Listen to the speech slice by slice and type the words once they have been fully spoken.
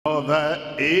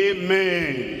another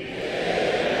amen.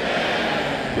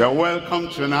 Amen. You're welcome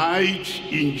tonight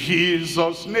in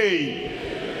Jesus' name.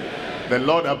 The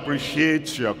Lord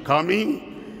appreciates your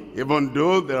coming, even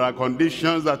though there are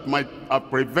conditions that might have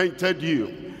prevented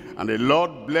you. And the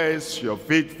Lord bless your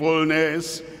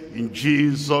faithfulness in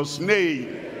Jesus'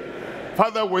 name.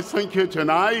 Father, we thank you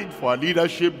tonight for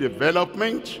leadership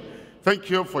development. Thank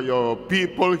you for your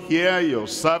people here, your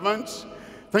servants.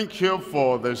 Thank you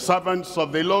for the servants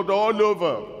of the Lord all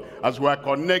over as we are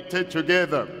connected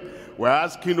together. We're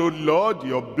asking, oh Lord,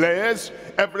 you bless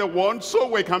everyone so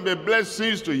we can be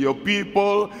blessings to your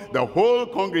people, the whole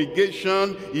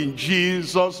congregation, in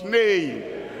Jesus' name.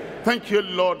 Thank you,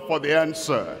 Lord, for the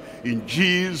answer. In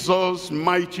Jesus'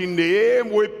 mighty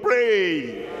name we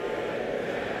pray.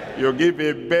 You give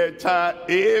a better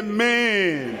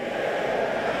amen.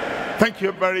 Thank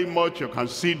you very much. You can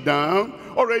sit down.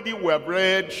 Already we have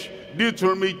read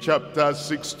Deuteronomy chapter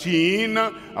 16,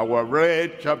 and we have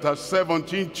read chapter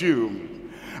 17 too.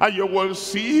 And you will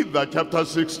see that chapter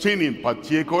 16 in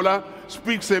particular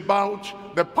speaks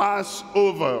about the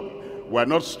Passover. We're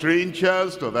not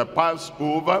strangers to the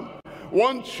Passover.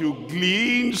 Want to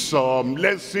glean some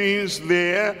lessons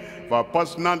there for our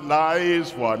personal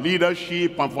lives, for our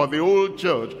leadership, and for the whole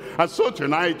church. And so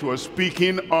tonight we're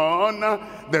speaking on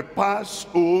the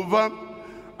Passover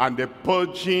and the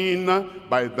purging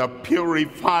by the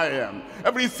purifier.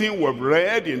 Everything we've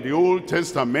read in the Old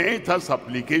Testament has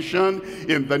application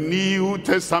in the New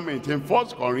Testament. In 1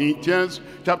 Corinthians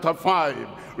chapter 5,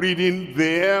 reading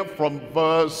there from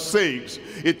verse 6,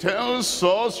 it tells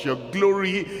us your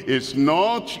glory is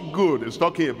not good. It's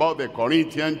talking about the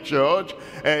Corinthian church.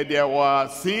 There were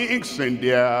things in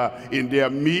their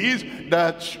midst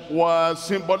that were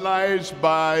symbolized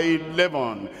by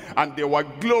leaven, and they were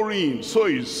glorying. So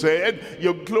he said,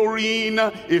 your glorying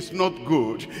is not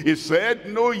good. He said,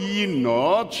 know ye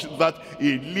not that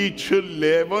a little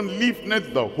leaven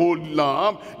leaveneth the whole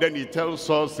lump? Then he tells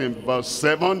us in verse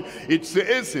 7, it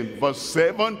says in verse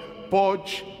 7,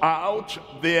 purge out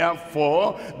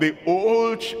therefore the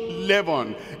old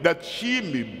leaven, that ye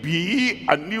may be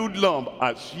a new lump,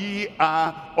 as ye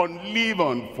are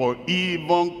unleavened. For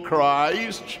even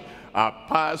Christ, our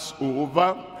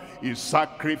Passover, is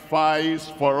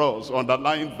sacrificed for us.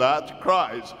 Underline that,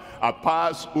 Christ, our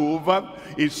Passover,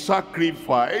 is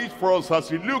sacrificed for us.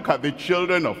 As we look at the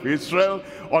children of Israel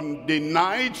on the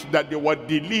night that they were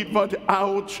delivered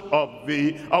out of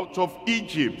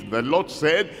Egypt, the Lord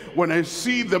said, when I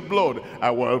see the blood,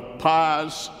 I will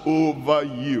pass over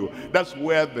you. That's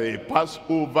where the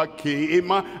Passover came.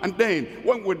 And then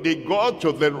when they got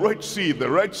to the Red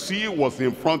Sea was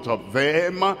in front of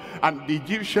them, and the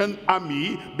Egyptian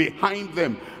army behind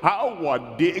them. How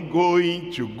were they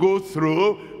going to go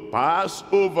through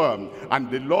Passover?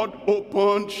 And the Lord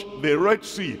opened the Red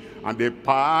Sea, and they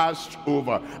passed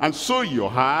over. And so you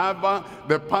have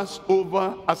the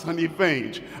Passover as an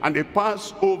event, and the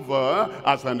Passover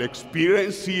as an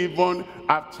experience. Even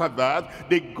after that,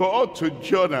 they got to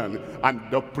Jordan, and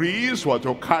the priests were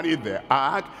to carry the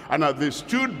ark, and as they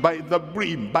stood by the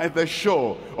brim, by the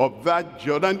shore of that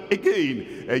Jordan,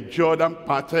 again a Jordan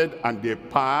parted, and they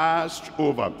passed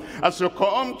over. As you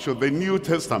come to the New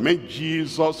Testament,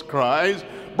 Jesus Christ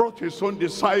brought his own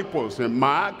disciples in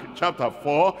Mark chapter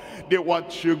 4. They were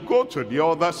to go to the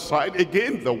other side.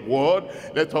 Again, the word,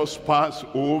 let us pass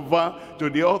over to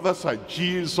the other side.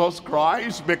 Jesus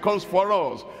Christ becomes for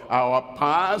us our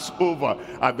Passover.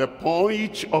 At the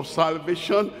point of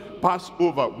salvation,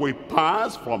 Passover, we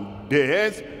pass from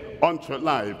death unto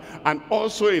life. And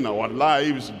also in our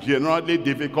lives, generally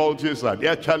difficulties are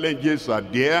there, challenges are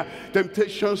there,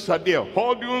 temptations are there,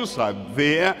 hurdles are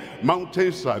there,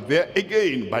 mountains are there.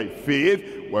 Again, by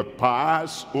faith, we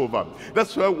pass over.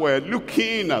 That's why we're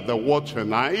looking at the word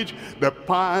tonight, the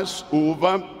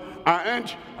Passover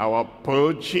and our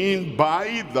purging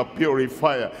by the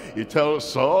purifier. It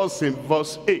tells us in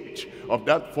verse 8 of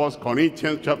that 1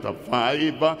 Corinthians chapter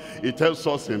 5, it tells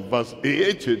us in verse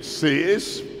 8, it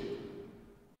says,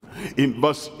 in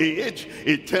verse 8,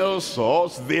 it tells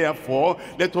us, therefore,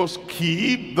 let us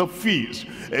keep the feast.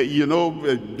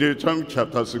 Deuteronomy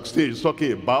chapter 16 is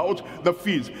talking about the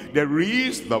feast. There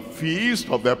is the feast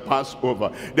of the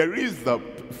Passover. There is the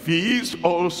feast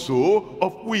also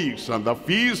of weeks, and the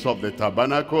feast of the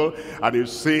tabernacle. And it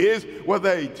says,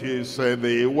 whether it is of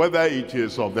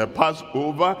the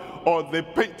Passover or the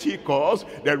Pentecost,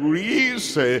 there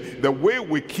is the way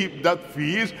we keep that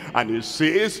feast. And it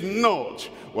says, not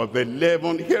with the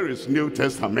leaven, here is New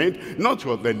Testament, not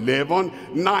with the leaven,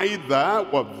 neither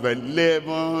with the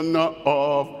leaven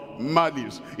of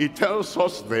malice. It tells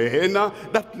us then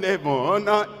that leaven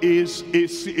is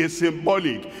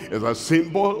symbolic. It's a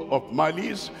symbol of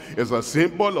malice. It's a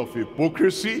symbol of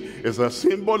hypocrisy. It's a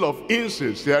symbol of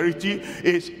insincerity.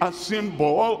 It's a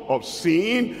symbol of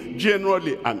sin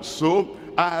generally. And so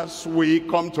as we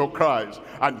come to Christ,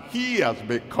 and he has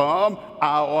become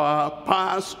our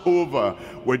Passover,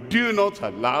 we do not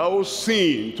allow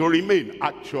sin to remain.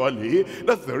 Actually,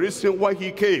 that's the reason why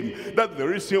he came. That's the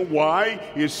reason why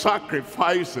he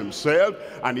sacrificed himself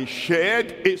and he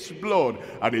shed his blood.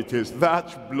 And it is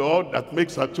that blood that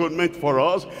makes atonement for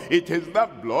us. It is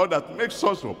that blood that makes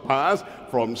us to pass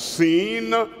from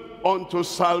sin unto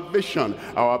salvation.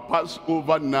 Our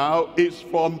Passover now is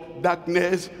from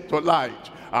darkness to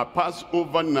light. Our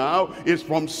Passover now is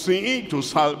from sin to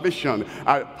salvation.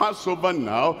 Our Passover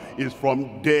now is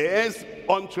from death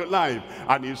unto life.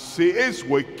 And it says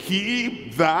we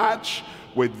keep that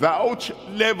without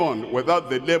leaven, without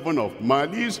the leaven of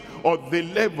malice or the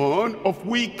leaven of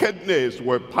wickedness.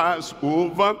 We pass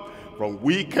over from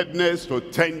wickedness to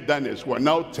tenderness. We're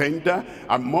now tender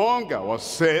among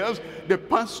ourselves. The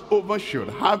Passover should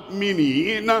have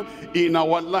meaning in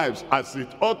our lives, as it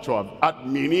ought to have had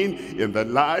meaning in the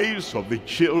lives of the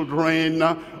children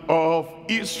of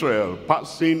Israel,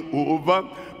 passing over.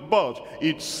 But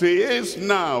it says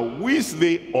now, with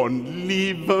the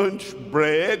unleavened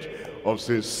bread of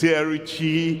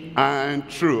sincerity and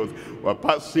truth. We're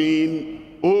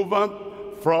passing over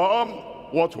from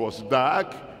what was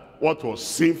dark, what was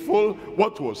sinful,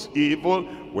 what was evil.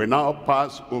 We now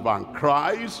pass over, and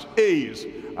Christ is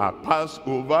our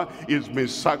Passover. Is been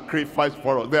sacrificed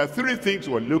for us. There are three things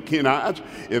we're looking at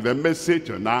in the message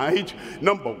tonight.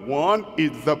 Number one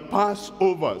is the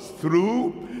Passover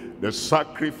through the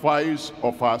sacrifice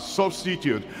of our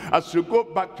substitute. As you go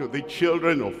back to the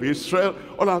children of Israel,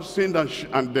 all have sinned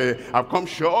and have come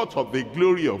short of the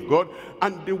glory of God,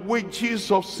 and the wages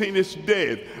of sin is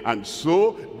death. And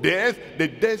so death, the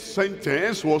death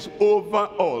sentence was over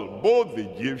all, both the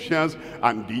Egyptians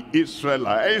and the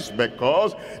Israelites,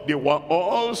 because they were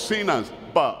all sinners.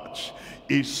 But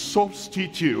a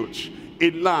substitute, a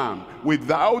lamb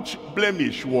without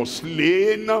blemish, was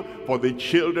slain for the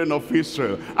children of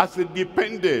Israel. As it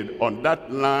depended on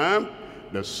that lamb,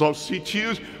 the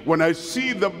substitute, when I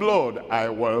see the blood, I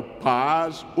will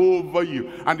pass over you.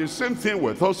 And the same thing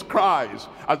with us. Christ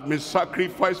has been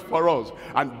sacrificed for us.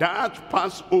 And that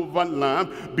Passover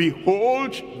lamb,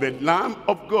 behold the Lamb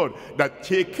of God that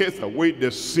taketh away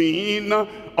the sin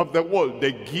of the world,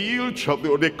 the guilt of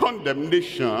the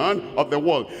condemnation of the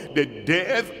world, the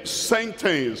death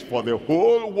sentence for the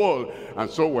whole world. And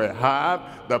so we have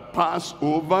the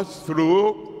Passover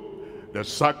through the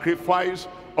sacrifice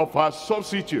of our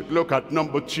substitute. Look at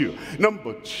number two.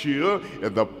 Number two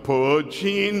is the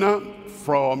purging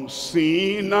from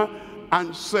sin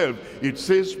and self. It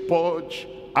says, purge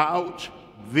out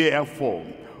therefore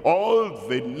all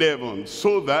the leaven,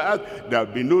 so that there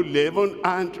will be no leaven.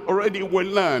 And already we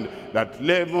learned that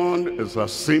leaven is a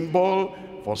symbol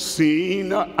for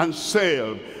sin and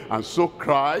self. And so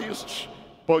Christ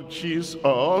purges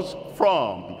us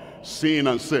from sin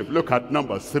and self. Look at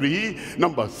number three.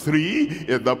 Number three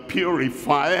is the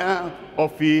purifier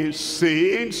of his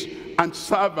saints and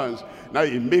servants. Now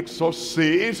he makes us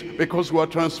saints because we are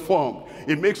transformed.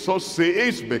 He makes us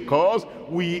saints because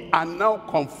we are now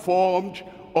conformed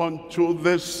unto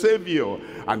the Savior.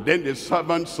 And then the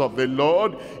servants of the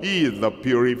Lord, he is the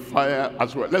purifier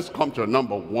as well. Let's come to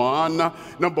number one.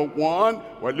 Number one,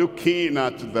 we're looking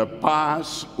at the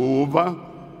Passover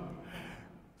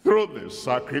through the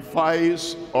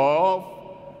sacrifice of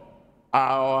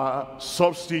our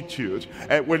substitute.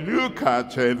 We look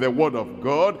at the Word of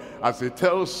God as it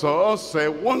tells us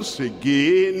once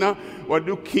again. We're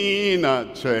looking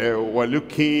at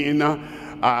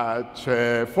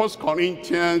 1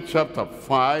 Corinthians chapter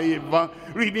 5,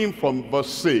 reading from verse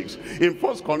 6. In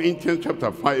 1 Corinthians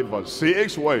chapter 5 verse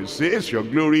 6, where it says, your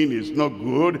glorying is not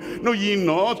good. Know ye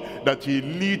not that a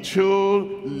little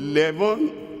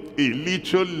leaven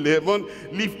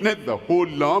lifteth the whole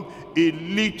lump? A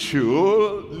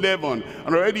little leaven.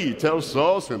 And already he tells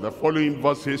us in the following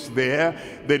verses there,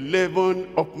 the leaven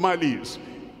of malice.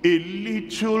 A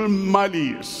little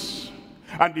malice.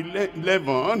 And the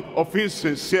leaven of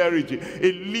insincerity,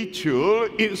 a little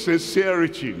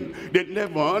insincerity. The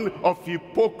leaven of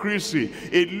hypocrisy,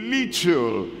 a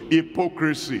little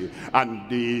hypocrisy. And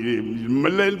the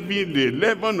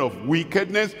leaven of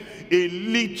wickedness, a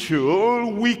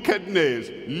little wickedness.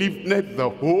 Lifteth the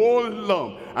whole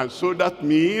lump. And so that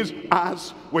means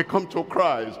as we come to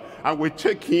Christ, and we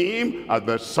take him as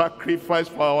the sacrifice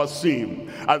for our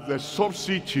sin, as the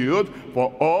substitute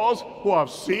for us who have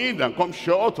sinned and come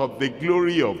short of the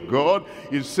glory of God.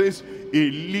 It says a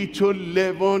little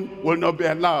leaven will not be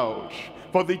allowed.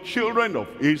 For the children of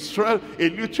Israel, a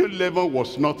little leaven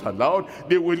was not allowed.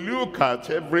 They will look at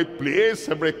every place,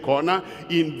 every corner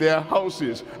in their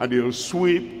houses, and they'll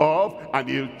sweep off and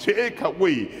they'll take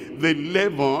away the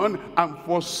leaven. And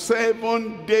for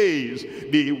 7 days,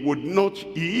 they would not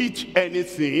eat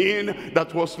anything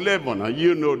that was leaven. And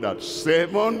you know that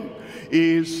 7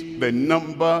 is the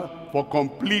number for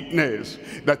completeness.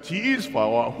 That is for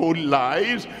our whole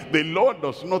lives. The Lord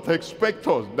does not expect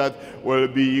us that we'll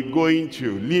be going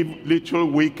to live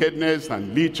little wickedness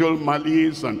and little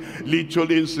malice and little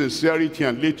insincerity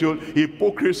and little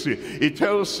hypocrisy. It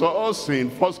tells us in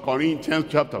 1 Corinthians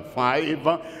chapter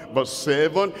 5 verse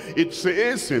 7, it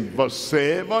says in verse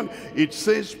 7, it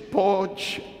says,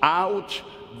 purge out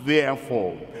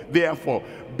therefore,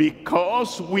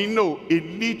 because we know a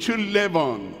little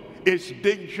leaven is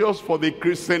dangerous for the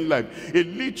Christian life. A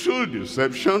little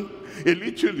deception, a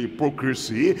little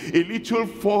hypocrisy, a little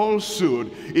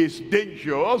falsehood is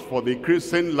dangerous for the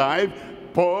Christian life.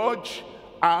 Purge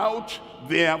out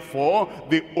therefore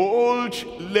the old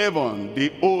leaven,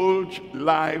 the old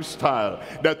lifestyle,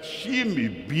 that she may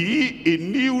be a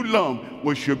new lump.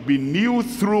 We should be new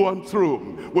through and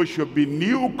through. We should be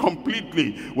new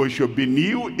completely. We should be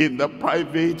new in the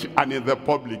private and in the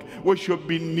public. We should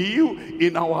be new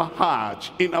in our heart,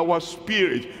 in our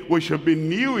spirit. We should be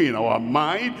new in our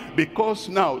mind, because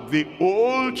now the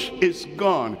old is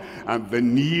gone and the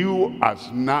new has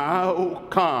now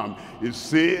come. It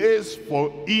says,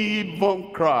 for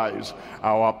even Christ,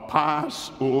 our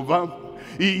Passover,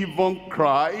 even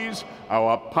Christ,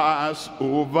 our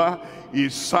Passover,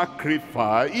 is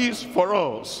sacrificed for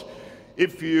us.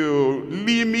 If you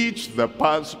limit the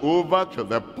Passover to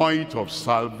the point of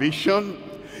salvation,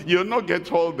 you'll not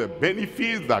get all the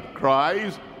benefits that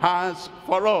Christ has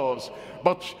for us.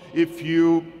 But if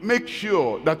you make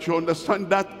sure that you understand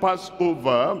that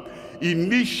Passover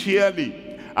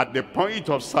initially, at the point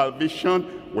of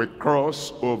salvation, we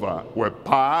cross over, we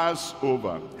pass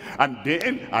over. And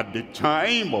then at the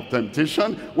time of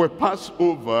temptation, we pass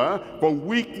over from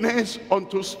weakness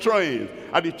unto strength.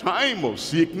 At the time of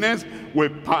sickness, we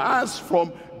pass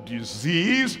from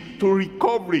disease to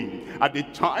recovery. At the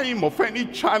time of any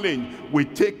challenge, we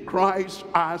take Christ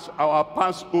as our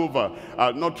Passover.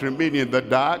 I'll not remain in the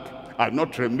dark. I'll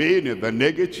not remain in the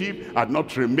negative. I'll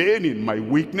not remain in my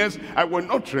weakness. I will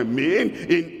not remain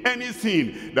in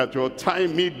anything that will tie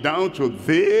me down to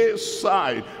this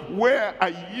side where I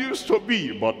used to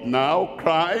be. But now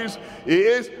Christ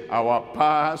is our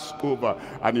Passover.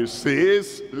 And he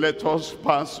says, let us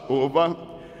pass over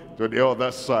to the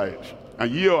other side.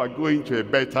 And you are going to a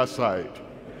better side,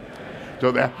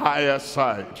 to the higher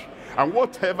side. And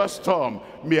whatever storm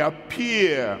may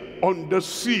appear on the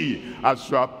sea as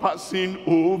you are passing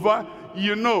over,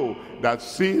 you know that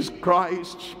since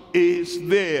Christ is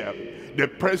there, the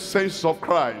presence of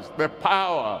Christ, the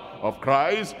power of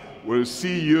Christ will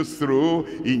see you through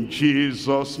in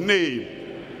Jesus'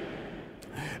 name.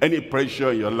 Any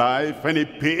pressure in your life, any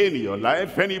pain in your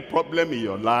life, any problem in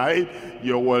your life,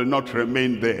 you will not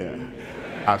remain there.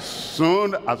 As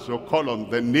soon as you call on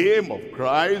the name of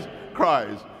Christ,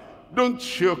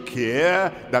 don't you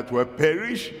care that will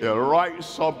perish?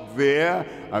 Rise up there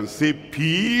and say,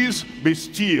 peace, be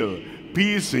still.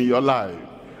 Peace in your life.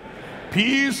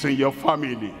 Peace in your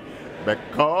family.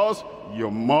 Because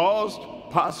you must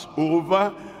pass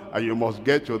over and you must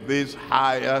get to this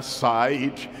higher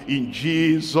side in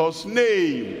Jesus'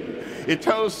 name. It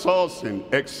tells us in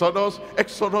Exodus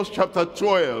chapter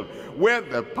 12, where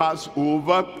the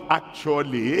Passover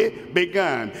actually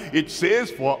began. It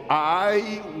says, for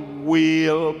I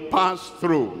will pass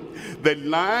through the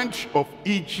land of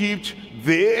Egypt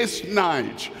this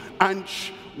night, and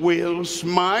will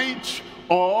smite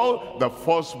all the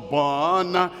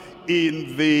firstborn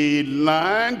in the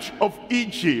land of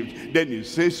Egypt. Then it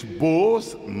says,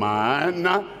 both man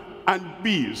and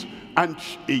beast, and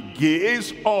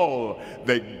against all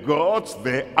the gods,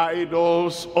 the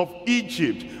idols of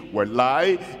Egypt, will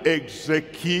I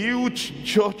execute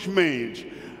judgment.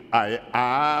 I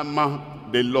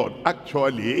am the Lord.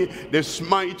 Actually, the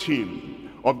smiting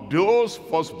of those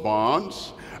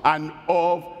firstborns and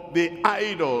of the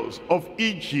idols of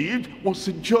Egypt was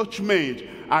a judgment.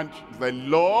 And the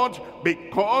Lord,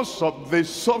 because of the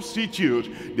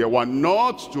substitute, they were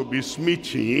not to be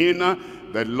smitten.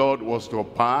 The Lord was to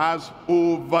pass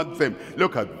over them.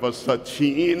 Look at verse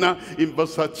 13. In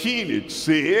verse 13 it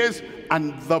says,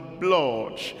 and the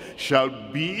blood shall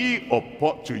be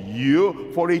upon to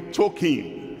you for a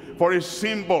token, for a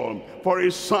symbol, for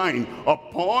a sign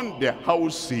upon the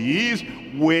houses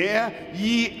where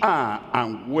ye are.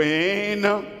 And when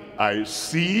I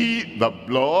see the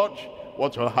blood,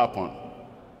 what will happen?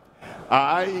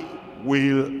 I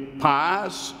will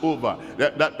pass over.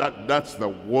 That's the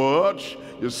word.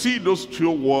 You see those two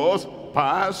words,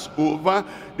 pass over.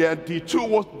 They are the two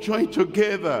words joined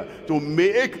together to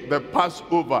make the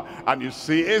Passover. And it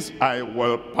says, I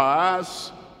will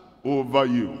pass over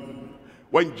you.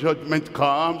 When judgment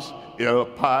comes, it'll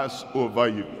pass over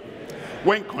you.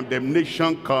 When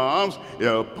condemnation comes,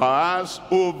 it'll pass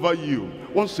over you.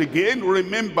 Once again,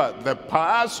 remember the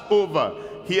Passover.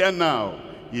 Here now,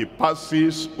 he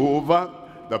passes over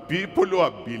the people who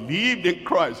have believed in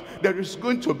Christ. There is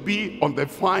going to be at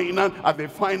the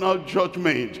final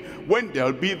judgment, when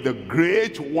there'll be the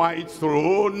great white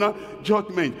throne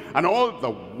judgment, and all the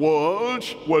world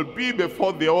will be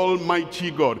before the Almighty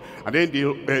God. And then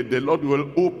the Lord will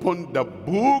open the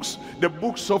books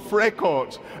of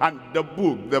records, and the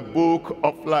book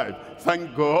of life.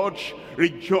 Thank God.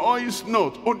 Rejoice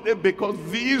not only because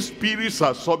these spirits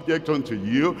are subject unto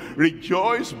you.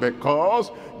 Rejoice because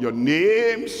your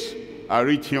names are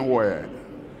written where?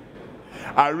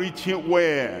 Are written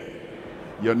where?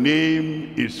 Your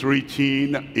name is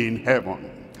written in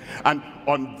heaven. And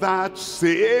on that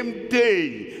same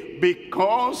day,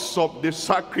 because of the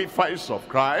sacrifice of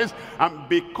Christ, and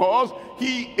because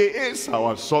he is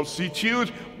our substitute,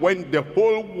 when the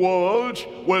whole world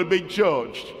will be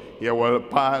judged, he will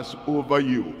pass over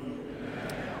you.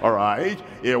 All right?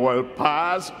 He will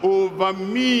pass over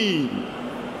me.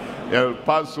 He'll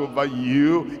pass over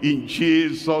you in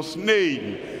Jesus'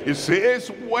 name. It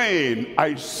says, when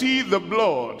I see the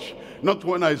blood, not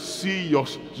when I see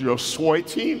your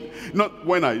sweating, not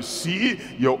when I see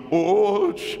your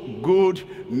old, good,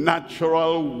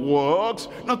 natural works,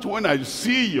 not when I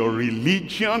see your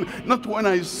religion, not when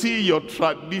I see your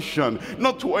tradition,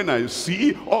 not when I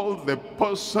see all the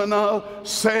personal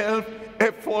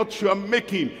self-effort you are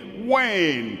making.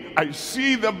 When I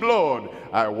see the blood,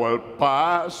 I will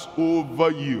pass over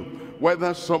you.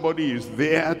 Whether somebody is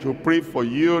there to pray for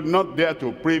you, not there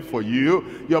to pray for you,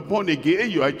 you're born again,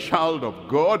 you're a child of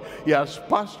God. He has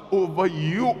passed over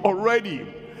you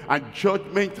already, and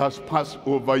judgment has passed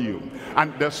over you.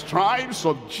 And the stripes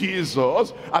of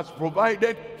Jesus has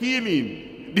provided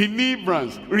healing,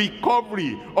 deliverance,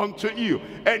 recovery unto you.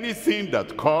 Anything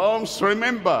that comes,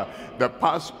 remember, the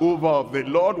Passover of the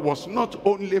Lord was not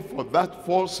only for that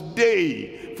first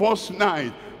day, first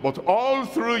night, but all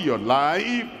through your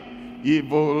life.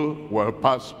 Evil will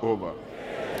pass over,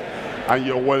 and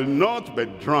you will not be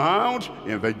drowned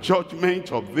in the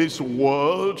judgment of this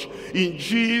world, in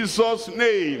Jesus'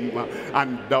 name.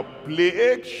 And the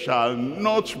plague shall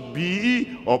not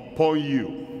be upon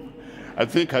you. I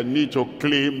think I need to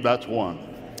claim that one.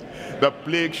 The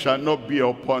plague shall not be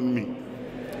upon me.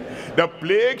 The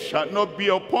plague shall not be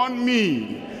upon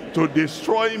me to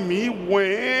destroy me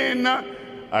when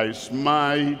I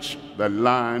smite the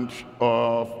land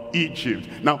of Egypt.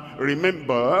 Now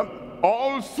remember,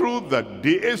 all through the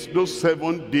days, those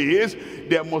 7 days,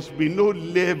 there must be no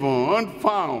leaven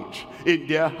found in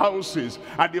their houses,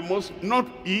 and they must not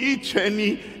eat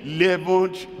any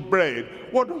leavened bread.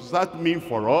 What does that mean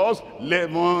for us?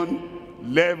 Leaven.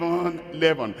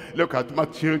 Look at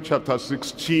Matthew chapter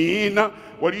 16.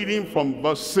 We're reading from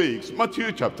verse 6.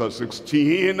 Matthew chapter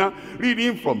 16,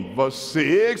 reading from verse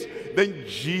 6. Then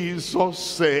Jesus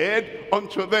said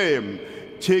unto them,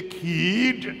 take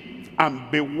heed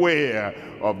and beware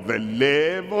of the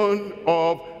leaven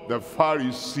of the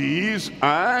Pharisees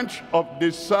and of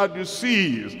the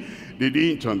Sadducees. They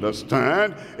didn't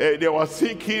understand. They were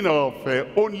thinking of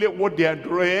only what they had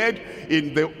read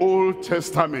in the Old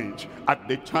Testament at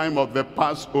the time of the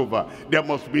Passover. There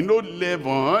must be no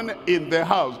leaven in the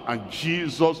house. And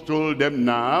Jesus told them,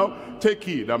 now take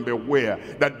heed and beware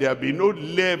that there be no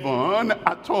leaven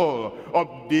at all of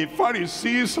the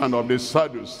Pharisees and of the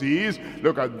Sadducees.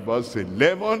 Look at verse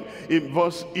 11. In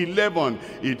verse 11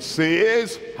 it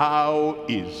says, how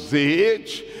is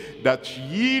it that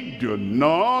ye do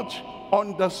not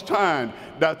understand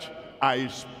that I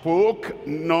spake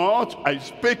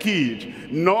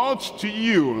it not to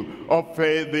you of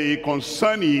the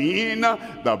concerning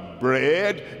the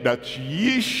bread, that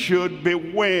ye should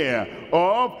beware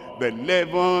of the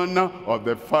leaven of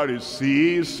the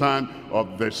Pharisees and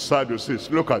of the Sadducees.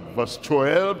 Look at verse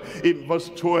 12. In verse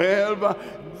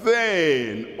 12,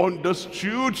 then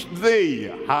understood they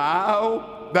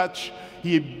how that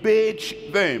he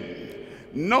bade them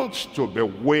not to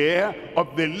beware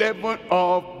of the leaven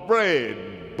of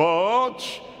bread, but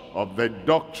of the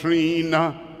doctrine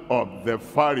of the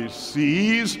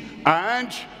Pharisees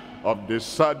and of the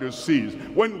Sadducees.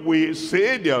 When we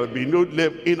say there will be no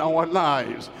leaven in our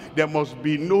lives, there must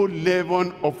be no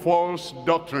leaven of false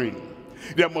doctrine.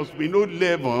 There must be no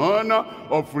leaven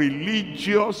of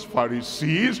religious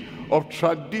Pharisees, of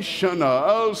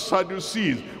traditional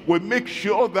Sadducees. We make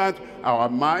sure that our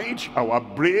mind, our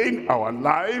brain, our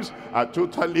lives are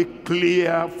totally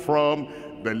clear from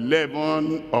the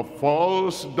leaven of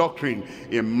false doctrine.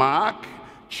 In Mark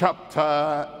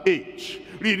chapter 8,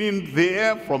 reading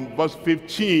there from verse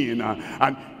 15,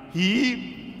 and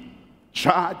he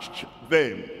charged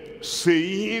them,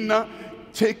 saying,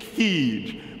 take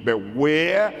heed,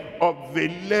 beware of the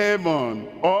leaven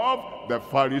of the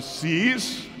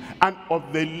Pharisees and of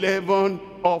the leaven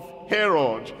of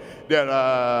Herod. There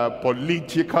are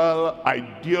political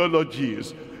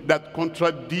ideologies that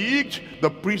contradict the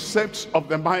precepts of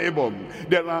the Bible.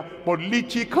 There are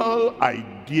political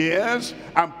ideas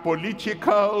and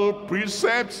political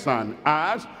precepts and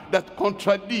acts that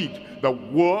contradict the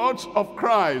words of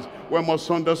Christ. We must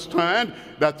understand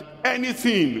that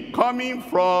anything coming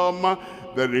from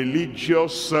the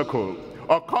religious circle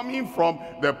or coming from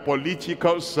the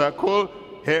political circle,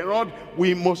 Herod,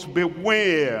 we must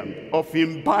beware of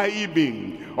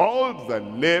imbibing all the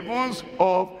leavens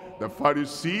of the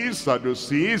Pharisees,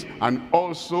 Sadducees, and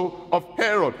also of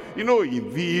Herod. You know,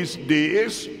 in these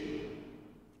days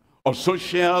of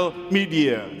social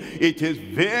media, it is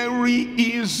very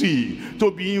easy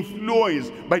to be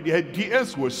influenced by the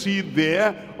ideas we see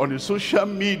there on the social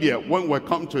media. When we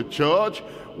come to church,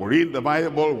 we read the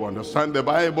Bible, we understand the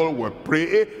Bible, we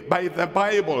pray by the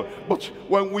Bible. But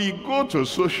when we go to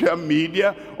social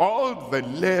media, all the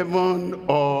leaven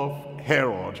of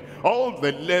Herod, all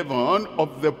the leaven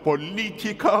of the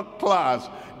political class,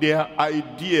 their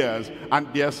ideas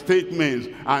and their statements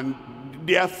and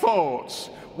their thoughts,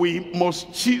 we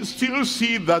must still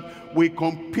see that we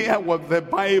compare with the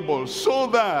Bible, so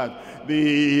that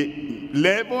the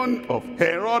leaven of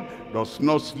Herod does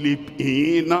not slip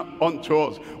in unto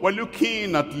us. We're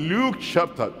looking at Luke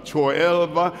chapter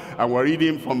 12, and we're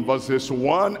reading from verses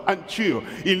 1 and 2.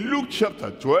 In Luke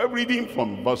chapter 12, reading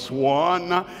from verse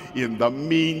 1, in the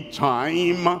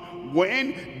meantime,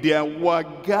 when there were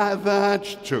gathered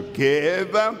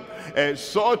together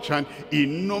such an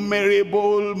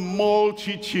innumerable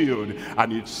multitude,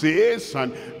 and it says,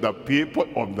 and the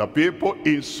people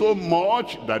is so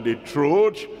much that they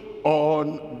trod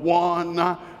on one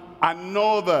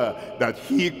another, that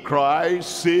he,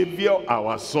 Christ, Savior,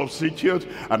 our substitute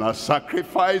and our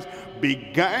sacrifice,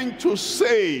 began to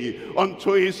say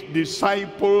unto his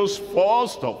disciples,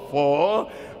 first of all,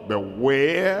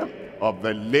 beware of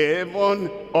the leaven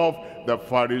of the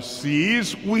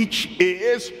Pharisees, which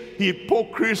is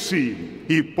hypocrisy.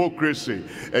 Hypocrisy.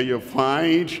 And you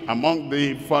find among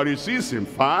the Pharisees, in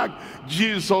fact,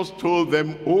 Jesus told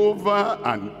them over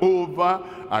and over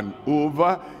and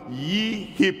over, ye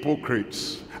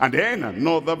hypocrites. And then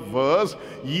another verse,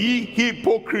 ye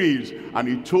hypocrites. And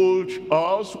he told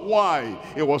us why.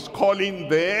 He was calling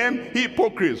them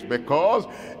hypocrites because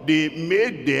they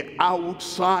made the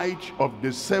outside of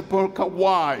the sepulchre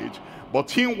white,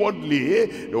 but inwardly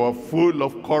they were full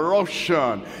of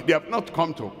corruption. They have not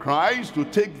come to Christ to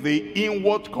take the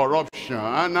inward corruption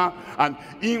and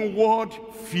inward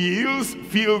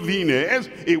filthiness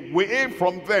away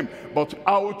from them, but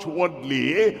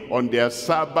outwardly on their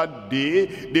Sabbath day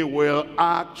they will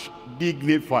act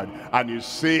dignified. And it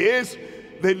says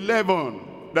the leaven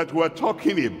that we're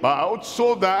talking about,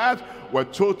 so that we're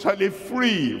totally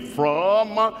free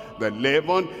from the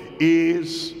leaven,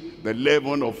 is the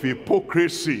leaven of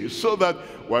hypocrisy, so that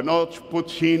we're not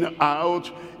putting out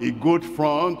a good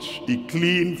front, a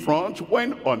clean front,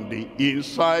 when on the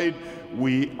inside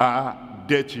we are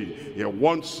dirty. He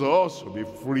wants us to be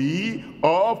free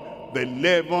of the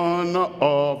leaven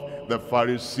of the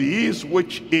Pharisees,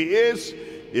 which is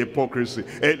hypocrisy.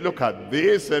 Look at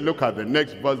this, look at the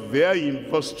next verse there in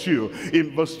verse 2.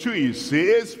 In verse 2 it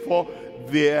says, for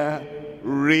there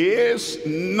is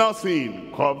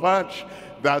nothing covered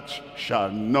that shall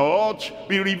not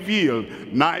be revealed,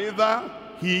 neither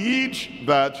hid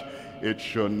that it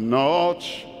should not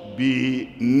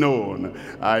be known.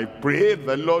 I pray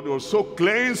the Lord will so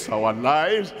cleanse our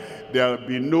lives, there will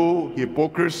be no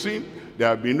hypocrisy,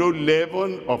 there will be no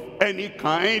leaven of any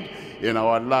kind in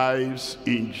our lives,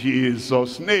 in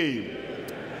Jesus' name.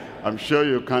 I'm sure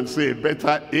you can say a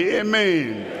better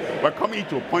amen. We're coming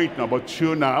to point number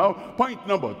 2 now. Point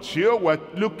number 2, we're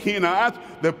looking at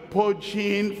the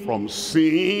purging from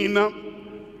sin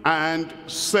and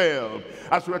self.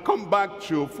 As we come back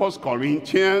to 1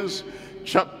 Corinthians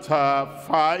chapter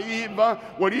 5,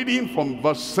 we're reading from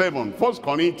verse 7. 1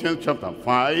 Corinthians chapter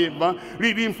 5,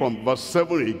 reading from verse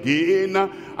 7 again,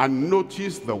 and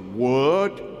notice the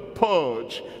word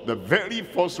purge. The very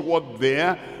first word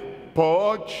there,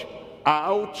 purge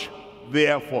out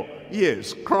therefore.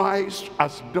 Yes, Christ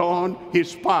has done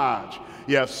his part.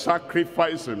 He has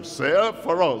sacrificed himself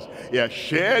for us. He has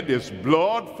shed his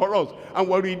blood for us. And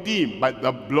we're redeemed by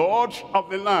the blood of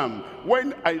the Lamb.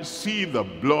 When I see the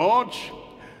blood,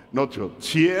 not your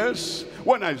tears.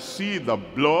 When I see the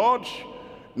blood,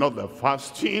 not the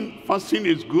fasting. Fasting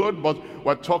is good, but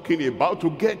we're talking about to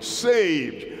get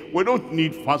saved. We don't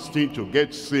need fasting to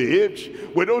get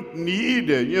saved. We don't need,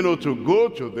 to go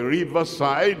to the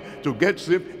riverside to get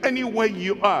saved. Anywhere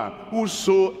you are,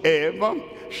 whosoever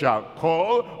shall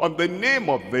call on the name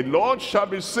of the Lord shall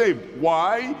be saved.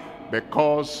 Why?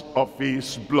 Because of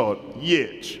his blood.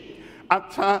 Yet,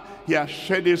 after he has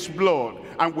shed his blood,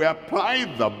 and we apply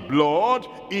the blood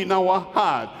in our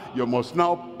heart, you must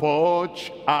now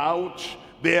purge out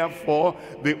therefore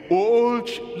the old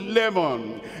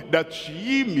leaven, that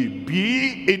ye may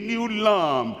be a new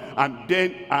lamb, and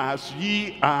then as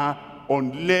ye are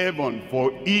unleavened.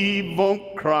 For even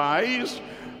Christ,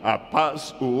 our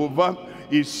Passover,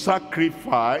 is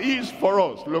sacrificed for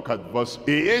us. Look at verse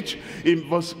 8. In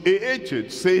verse 8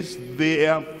 it says,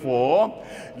 therefore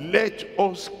let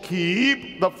us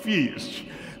keep the feast,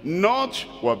 not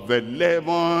with the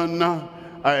leaven,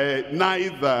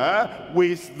 neither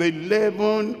with the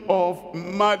leaven of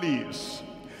malice.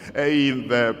 In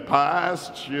the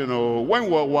past, when we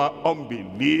were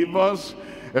unbelievers,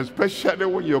 especially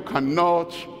when you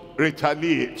cannot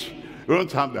retaliate, you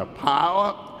don't have the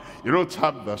power, you don't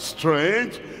have the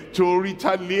strength to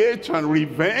retaliate and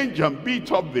revenge and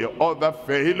beat up the other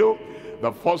fellow.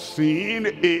 The first thing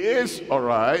is, all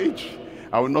right,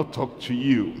 I will not talk to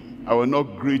you. I will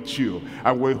not greet you.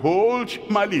 I will hold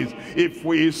malice. If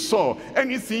we saw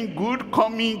anything good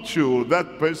coming to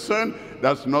that person,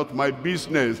 that's not my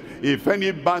business. If any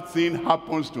bad thing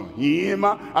happens to him,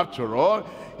 after all,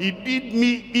 he did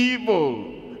me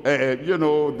evil.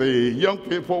 The young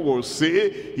people will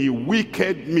say, he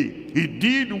wicked me. He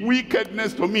did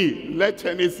wickedness to me. Let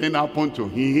anything happen to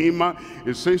him.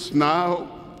 It says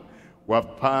now, we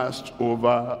have passed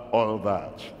over all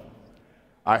that.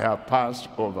 I have passed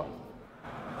over.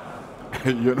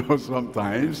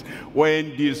 Sometimes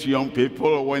when these young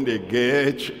people, when they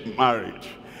get married,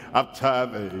 after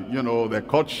the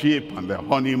courtship and the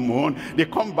honeymoon, they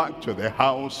come back to the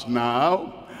house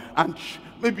now, and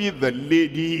maybe the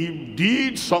lady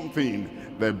did something.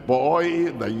 The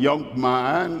boy, the young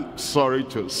man, sorry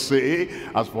to say,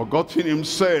 has forgotten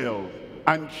himself,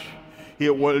 and he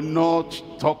will not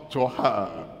talk to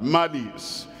her.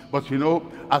 Malice. But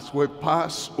as we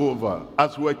pass over,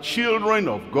 as we're children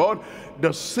of God,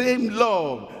 the same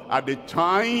love at the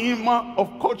time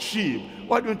of courtship,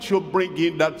 why don't you bring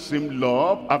in that same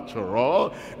love? After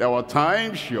all, there were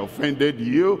times she offended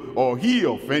you or he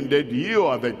offended you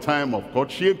at the time of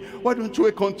courtship. Why don't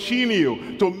we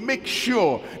continue to make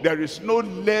sure there is no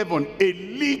leaven, a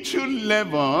little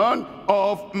leaven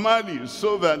of malice,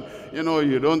 so that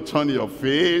you don't turn your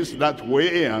face that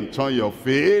way and turn your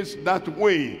face that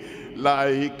way,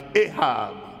 like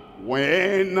Ahab,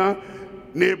 when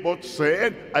Naboth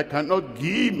said, I cannot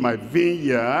give my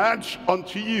vineyard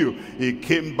unto you. He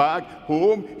came back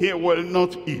home, he will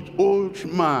not eat. Old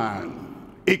man,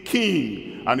 a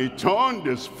king, and he turned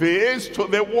his face to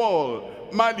the wall.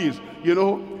 Malice,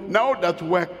 now that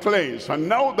we're cleansed and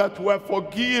now that we're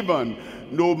forgiven,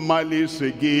 no malice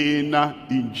again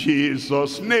in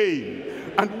Jesus' name.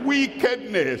 And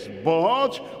wickedness,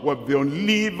 but with the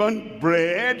unleavened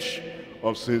bread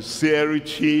of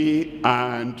sincerity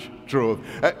and truth.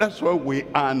 That's where we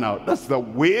are now. That's the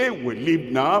way we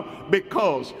live now,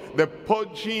 because the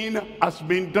purging has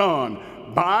been done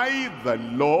by the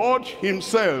Lord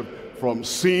himself from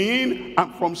sin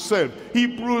and from self.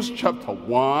 Hebrews chapter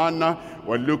 1,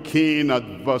 we're looking at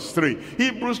verse 3.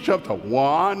 Hebrews chapter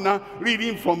 1,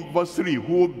 reading from verse 3.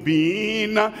 Who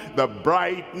being the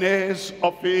brightness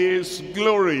of his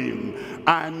glory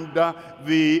and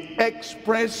the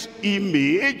express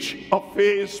image of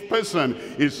his person,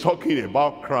 is talking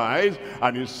about Christ,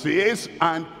 and it says,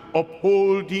 and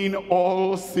upholding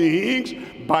all things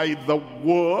by the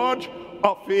word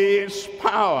of his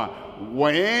power,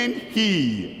 when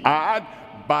he had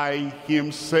by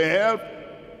himself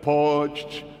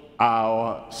purged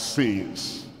our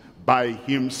sins. By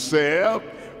himself,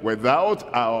 without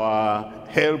our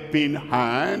helping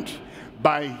hand,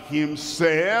 by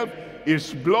himself,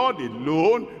 his blood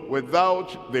alone,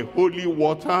 without the holy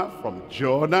water from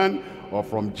Jordan or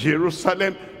from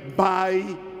Jerusalem, by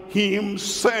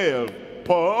himself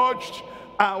purged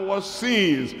our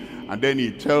sins. And then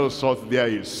he tells us there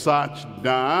he sat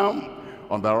down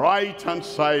on the right hand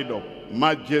side of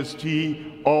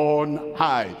majesty on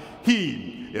high.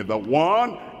 He is the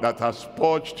one that has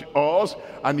purged us,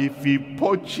 and if he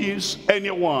purges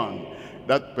anyone,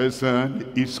 that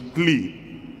person is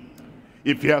clean.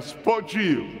 If he has purged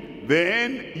you,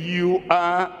 then you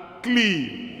are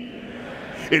clean.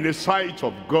 In the sight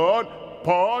of God,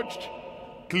 purged,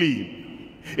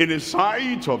 clean. In the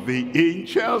sight of the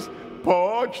angels,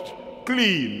 purged,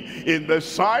 clean. In the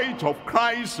sight of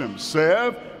Christ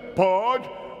himself, purged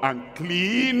and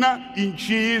clean in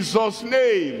Jesus'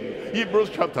 name. Hebrews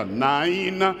chapter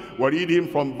 9, we're reading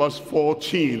from verse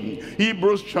 14.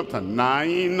 Hebrews chapter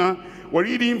 9, we're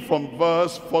reading from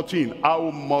verse 14. How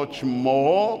much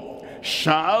more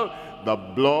shall the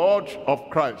blood of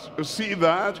Christ? You see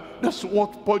that? That's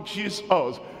what purges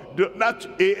us. That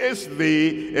is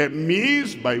the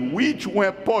means by which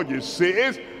we're purged. It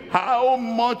says, how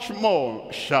much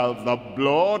more shall the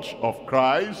blood of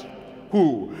Christ,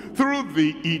 who through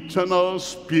the eternal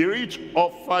Spirit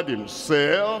offered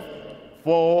himself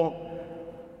for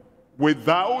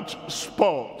without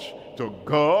spot to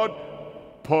God,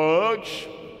 purge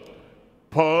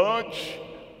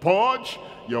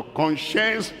your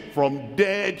conscience from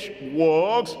dead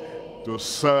works to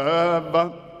serve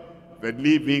the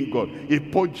living God.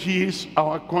 It purges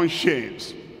our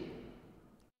conscience.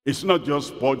 It's not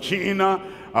just purging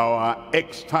our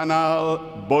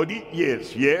external body.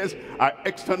 Yes, our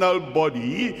external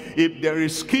body. If there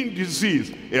is skin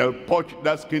disease, it'll purge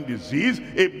that skin disease.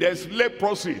 If there's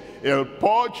leprosy, it'll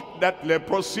purge that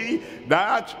leprosy.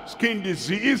 That skin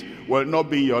disease will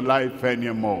not be your life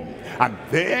anymore. And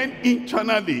then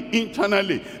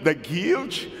internally, the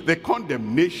guilt, the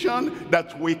condemnation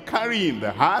that we carry in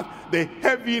the heart, the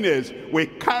heaviness we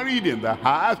carried in the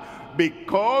heart,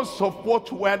 because of what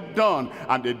we had done.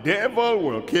 And the devil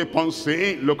will keep on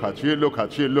saying, look at you, look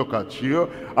at you, look at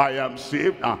you. I am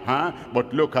saved,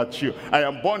 but look at you. I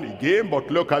am born again,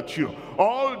 but look at you.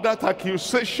 All that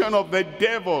accusation of the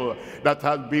devil that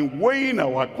has been weighing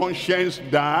our conscience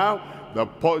down, the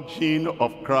purging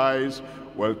of Christ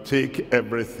will take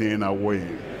everything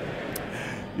away.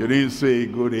 You didn't say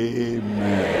good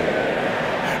amen.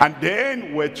 And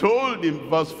then we're told in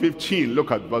verse 15,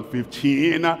 look at verse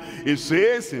 15, it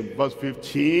says in verse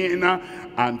 15,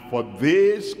 and for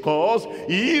this cause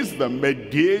he is the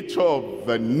mediator of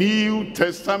the New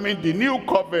Testament, the New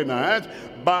Covenant,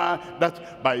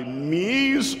 that by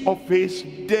means of his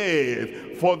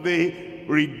death, for the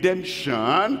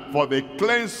redemption, for the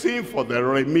cleansing, for the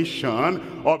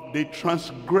remission of the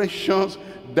transgressions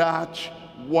that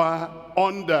were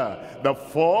under the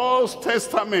First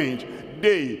Testament,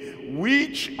 they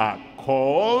which are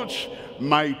called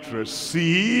might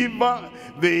receive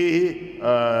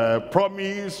the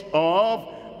promise of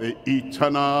the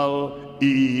eternal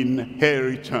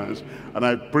inheritance. And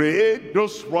I pray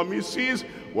those promises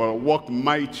will work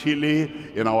mightily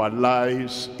in our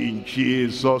lives in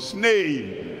Jesus'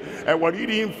 name. And we're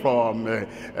reading from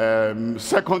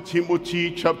 2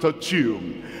 Timothy chapter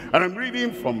 2. And I'm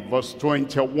reading from verse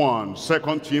 21.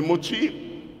 2 Timothy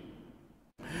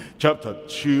chapter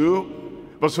 2,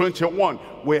 verse 21.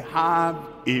 We have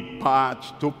a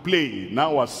part to play.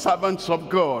 Now as servants of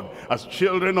God, as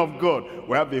children of God,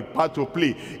 we have a part to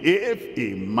play. If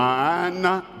a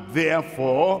man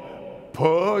therefore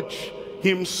purge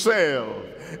himself,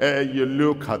 you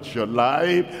look at your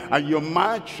life and you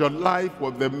match your life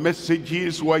with the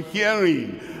messages we're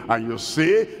hearing, and you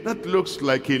say, that looks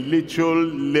like a little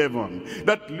leaven,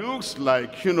 that looks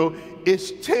like, you know, a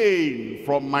stain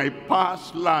from my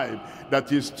past life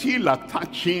that is still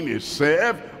attaching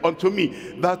itself unto me.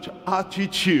 That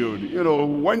attitude, you know,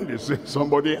 when they say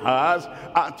somebody has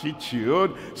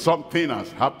attitude, something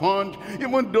has happened,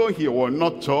 even though he will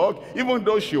not talk, even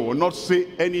though she will not say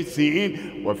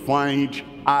anything, we find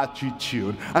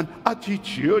attitude. And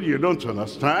attitude, you don't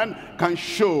understand, can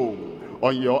show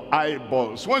on your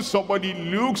eyeballs. When somebody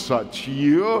looks at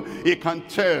you, he can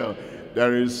tell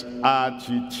there is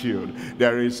attitude,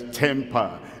 there is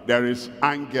temper, there is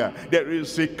anger, there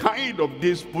is a kind of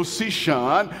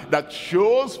disposition that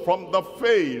shows from the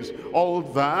face. All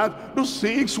that, those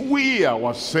things we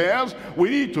ourselves, we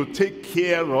need to take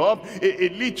care of. A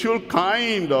little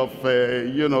kind of,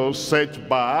 you know,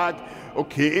 setback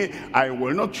Okay,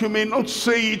 you may not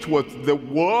say it with the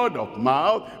word of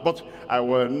mouth, but I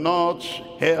will not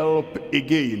help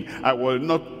again. I will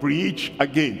not preach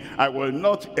again. I will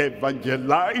not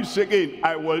evangelize again.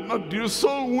 I will not do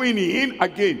soul winning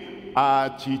again.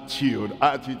 Attitude.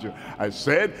 I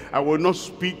said I will not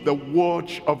speak the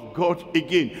word of God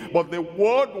again, but the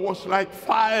word was like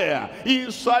fire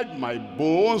inside my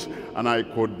bones, and I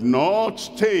could not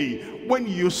stay. When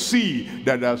you see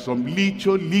that there are some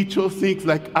little things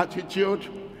like attitude,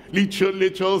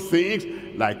 little things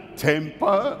like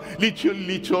temper,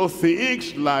 little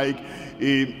things like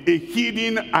a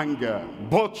hidden anger,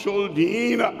 bottled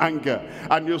in anger,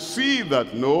 and you see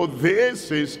that no, this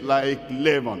is like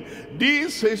leaven,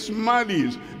 this is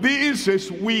malice, this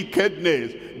is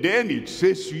wickedness, then it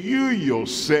says, you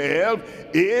yourself,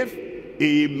 if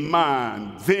a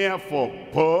man therefore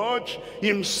purge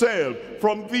himself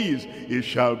from these, he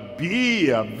shall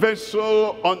be a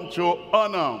vessel unto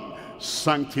honor,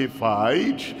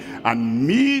 sanctified and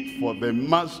meet for the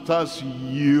master's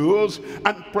use,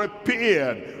 and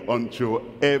prepared unto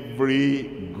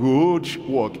every good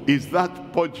work. Is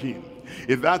that purging?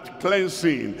 Is that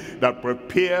cleansing that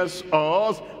prepares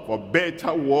us for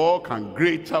better work and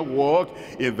greater work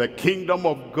in the kingdom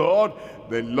of God?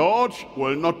 The Lord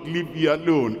will not leave you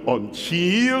alone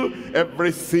until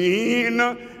everything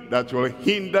that will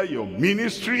hinder your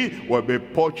ministry will be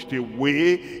purged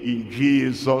away in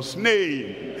Jesus'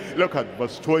 name. Look at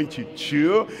verse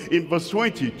 22. In verse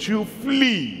 22,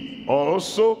 flee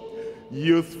also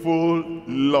youthful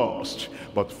lust,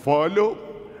 but follow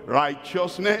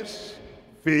righteousness,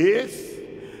 faith,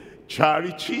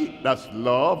 charity, that's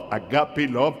love,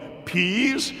 agape love,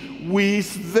 peace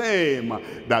with them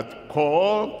that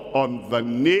call on the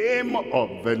name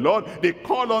of the Lord. They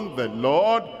call on the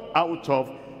Lord out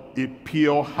of a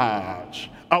pure heart,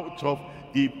 out of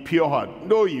a pure heart.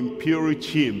 No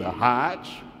impurity in the heart,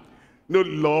 no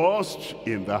lust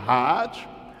in the heart,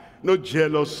 no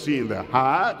jealousy in the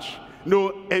heart,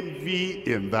 no envy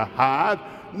in the heart,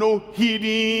 no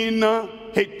hidden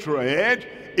hatred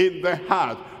in the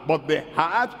heart, but the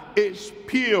heart is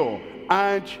pure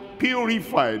and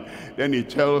purified. Then he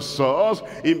tells us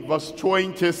in verse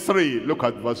 23, look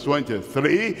at verse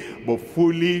 23, but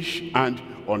foolish and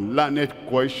unlearned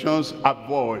questions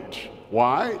avoid.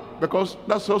 Why? Because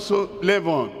that's also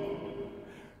leaven.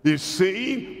 He's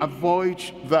saying avoid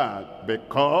that,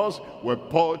 because we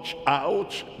purge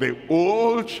out the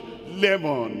old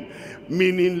leaven,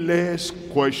 meaningless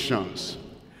questions.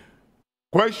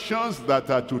 Questions that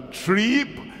are to trip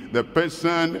the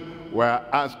person we're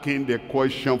asking the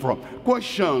question from.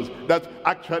 Questions that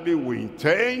actually we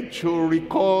intend to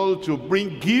recall, to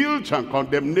bring guilt and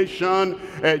condemnation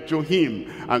to him.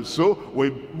 And so we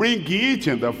bring it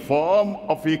in the form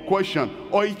of a question.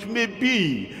 Or it may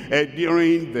be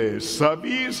during the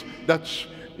service that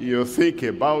you think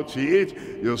about it,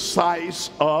 you size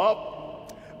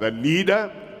up the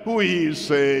leader who is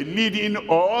leading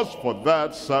us for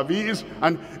that service,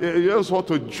 and you just want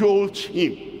to jolt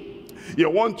him. You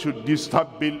want to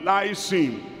destabilize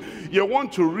him. You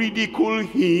want to ridicule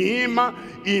him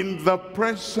in the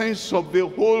presence of the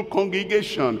whole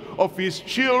congregation, of his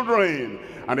children.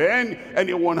 And then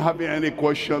anyone having any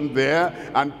question there,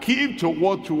 and keep to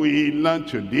what we learned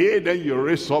today, then you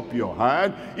raise up your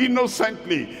hand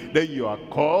innocently. Then you are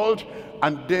called,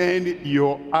 and then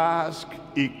you ask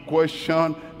a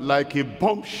question like a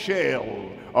bombshell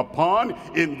upon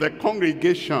in the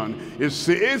congregation. It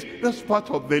says that's part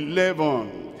of the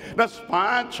leaven, that's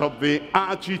part of the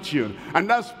attitude, and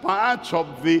that's part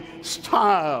of the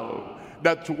style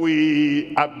that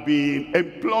we have been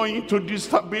employing to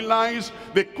destabilize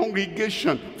the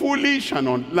congregation. Foolish and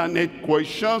unlearned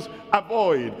questions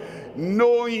avoid,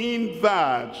 knowing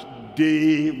that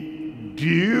they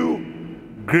do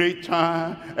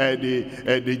greater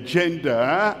the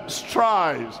gender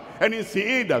strives.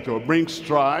 Anything that will bring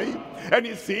strife,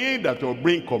 anything that will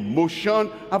bring commotion,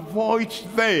 avoid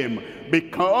them,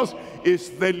 because it's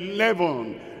the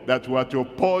leaven that we are to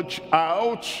purge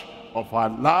out of our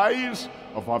lives,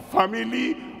 of our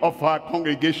family, of our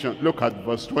congregation. Look at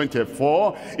verse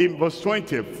 24. In verse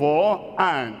 24,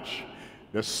 and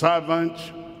the servant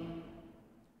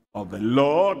of the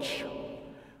Lord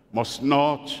must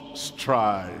not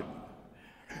strive.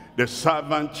 The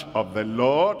servant of the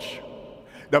Lord,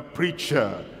 the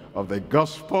preacher of the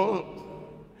gospel,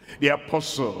 the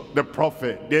apostle, the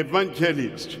prophet, the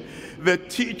evangelist, the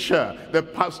teacher, the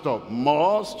pastor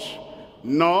must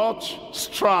not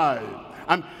strive.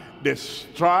 And the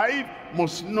strife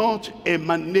must not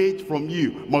emanate from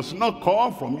you, must not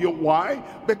come from you. Why?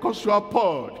 Because you are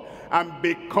poured. And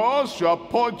because you are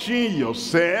purging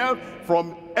yourself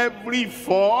from every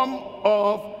form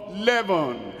of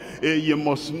leaven, you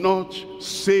must not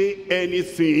say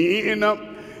anything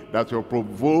that will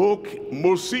provoke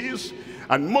Moses.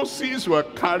 And Moses will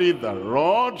carry the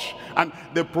rod, and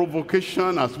the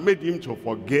provocation has made him to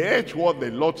forget what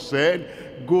the Lord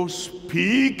said. Go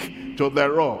speak to the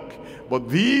rock. But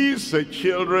these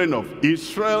children of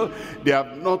Israel, they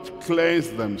have not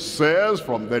cleansed themselves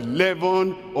from the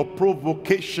leaven of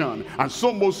provocation. And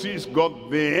so Moses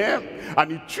got there,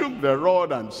 and he took the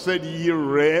rod and said, ye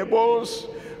rebels.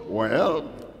 Well,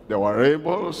 there were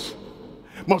rebels.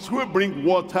 Must we bring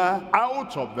water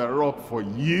out of the rock for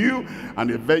you?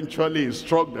 And eventually he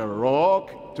struck the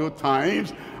rock 2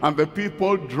 times, and the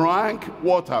people drank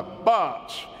water.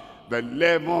 But the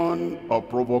leaven of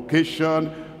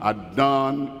provocation had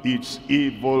done its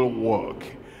evil work.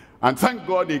 And thank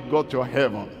God he got to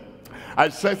heaven. I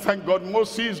said, thank God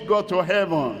Moses got to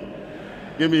heaven.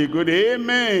 Give me a good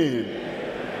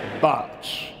amen. But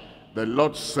the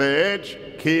Lord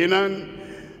said, Canaan,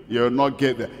 you'll not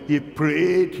get there. He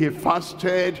prayed, he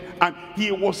fasted, and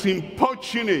he was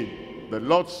importunate. The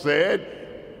Lord said,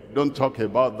 don't talk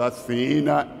about that thing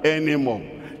anymore.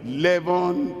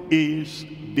 Leaven is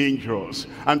dangerous.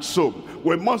 And so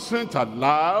we mustn't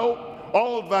allow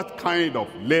all that kind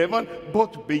of leaven,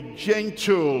 but be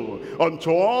gentle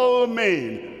unto all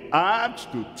men,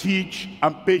 apt to teach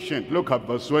and patient. Look at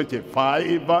verse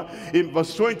 25. In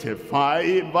verse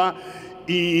 25,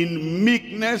 in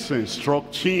meekness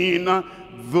instructing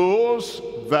those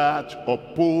that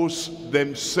oppose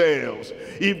themselves.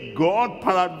 If God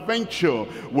peradventure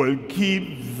will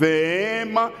give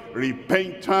them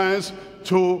repentance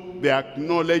to the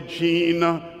acknowledging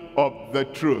of the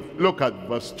truth. Look at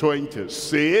verse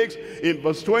 26. In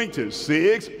verse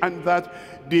 26, and that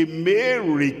they may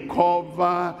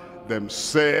recover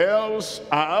themselves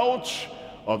out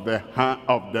of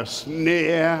the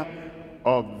snare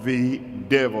of the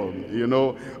devil. You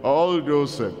know, all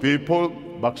those people,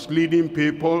 backsliding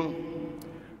people,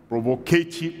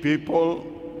 provocative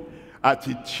people,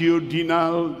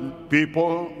 attitudinal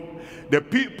people, the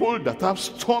people that have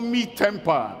stormy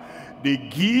temper, they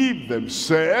give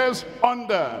themselves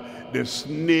under the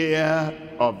snare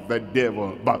of the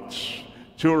devil. But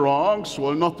 2 wrongs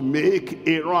will not make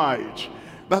a right.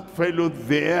 That fellow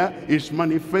there is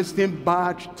manifesting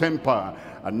bad temper,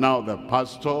 and now the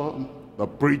pastor, the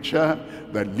preacher,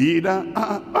 the leader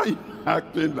are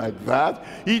acting like that.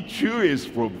 He too is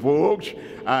provoked,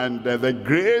 and the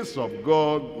grace of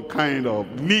God kind of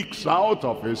leaks out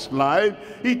of his life.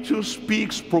 He too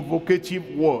speaks provocative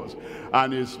words,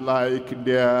 and it's like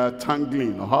they're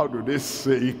tangling. How do they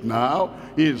say it now?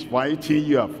 He is fighting,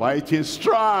 you are fighting.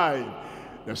 Strive.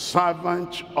 The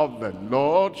servant of the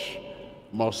Lord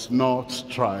must not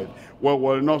strive. We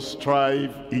will not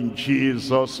strive in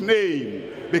Jesus'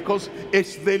 name, because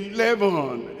it's the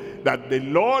leaven that the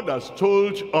Lord has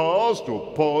told us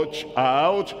to purge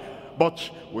out. But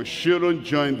we shouldn't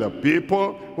join the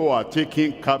people who are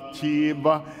taken captive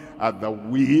at the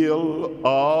will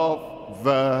of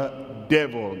the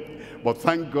devil. But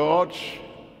thank God,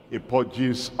 he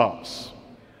purges us.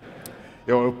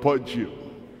 He will purge you.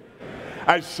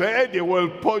 I said he will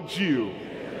purge you.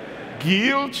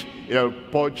 Guilt, he'll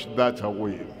purge that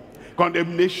away.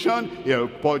 Condemnation, he'll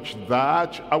purge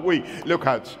that away. Look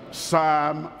at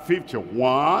Psalm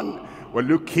 51. We're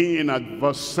looking at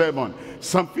verse 7.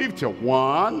 Psalm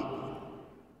 51,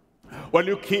 we're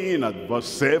looking at verse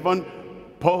 7.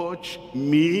 Purge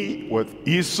me with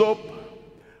hyssop,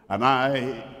 and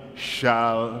I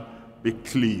shall be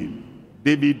clean.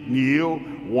 David knew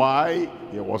why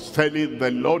he was telling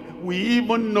the Lord. We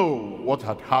even know what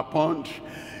had happened.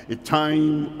 A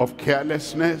time of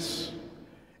carelessness,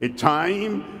 a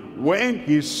time when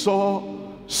he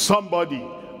saw somebody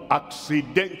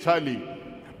accidentally,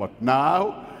 but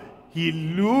now he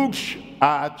looks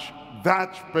at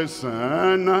that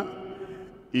person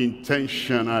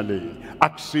intentionally.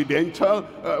 Accidental,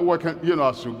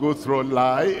 as you go through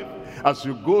life, as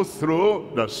you go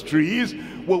through the streets,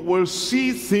 we will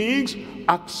see things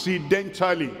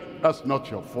accidentally. That's not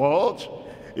your fault.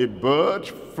 A bird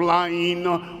flying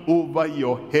over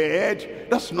your head,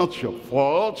 that's not your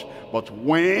fault. But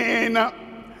when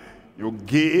you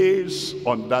gaze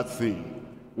on that thing,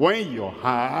 when you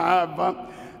have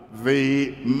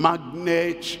the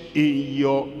magnet in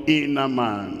your inner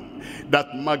man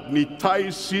that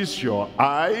magnetizes your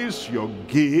eyes, your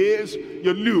gaze,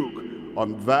 your look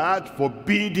on that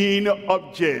forbidden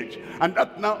object, and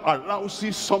that now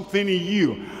arouses something in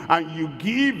you, and you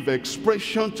give the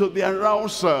expression to the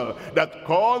arousal that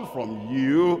called from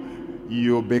you,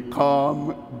 you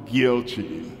become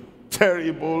guilty.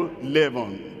 Terrible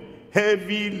leaven,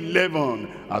 heavy leaven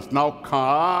has now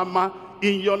come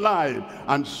in your life.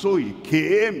 And so he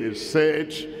came, he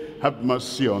said, have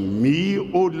mercy on me,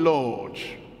 O Lord.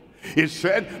 He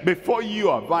said, before you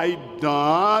have I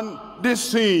done this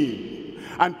sin.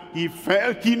 And he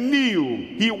felt, he knew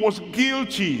he was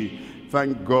guilty.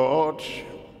 Thank God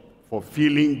for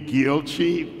feeling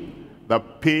guilty, the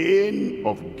pain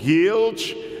of guilt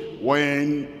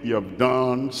when you have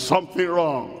done something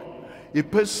wrong. A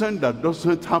person that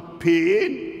doesn't have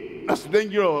pain, that's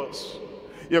dangerous.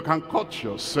 You can cut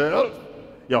yourself,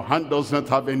 your hand doesn't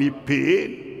have any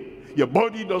pain, your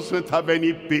body doesn't have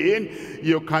any pain,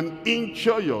 you can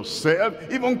injure yourself,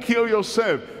 even kill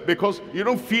yourself because you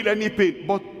don't feel any pain.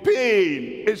 But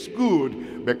pain is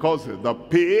good because the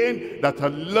pain that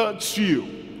alerts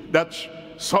you that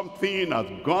something has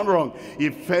gone wrong. He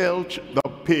felt the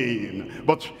pain,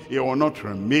 but he will not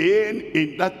remain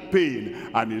in that pain.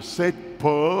 And he said,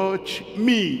 purge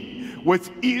me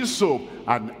with hyssop,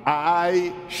 and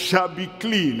I shall be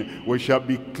clean. We shall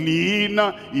be clean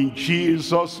in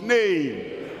Jesus'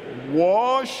 name.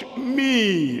 Wash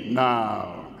me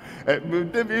now.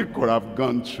 David could have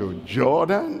gone to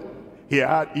Jordan.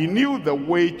 He knew the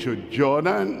way to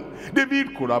Jordan.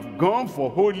 David could have gone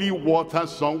for holy water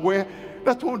somewhere.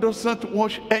 That one doesn't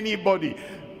wash anybody.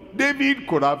 David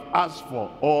could have asked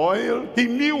for oil. He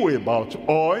knew about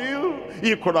oil.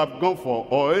 He could have gone for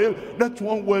oil. That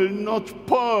one will not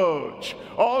purge.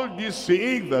 All these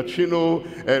things that,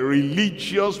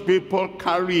 religious people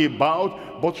carry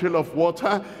about, bottle of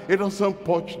water, it doesn't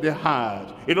purge the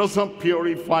heart. It doesn't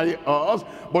purify us.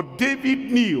 But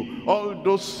David knew all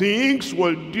those things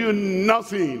will do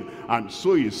nothing. And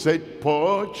so he said,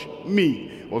 purge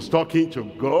me. Was talking to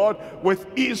God with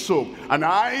hyssop, and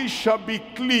I shall be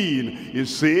clean. He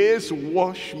says,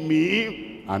 wash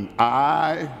me, and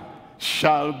I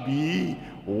shall be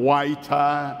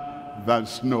whiter than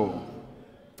snow.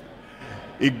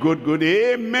 A good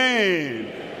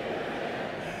amen.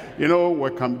 We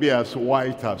can be as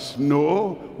white as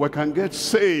snow. We can get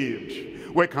saved.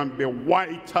 We can be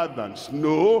whiter than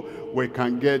snow. We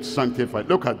can get sanctified.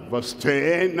 Look at verse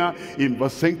 10. In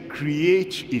verse 10,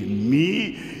 create in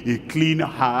me a clean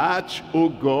heart, O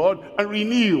God, and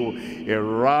renew a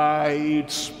right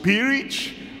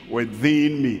spirit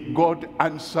within me. God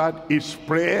answered his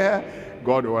prayer.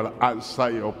 God will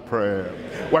answer your prayer.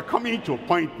 We're coming to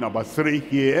point number 3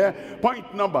 here.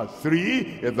 Point number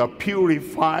 3 is the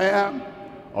purifier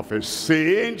of his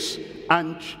saints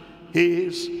and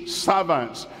his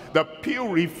servants. The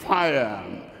purifier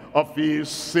of his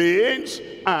saints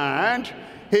and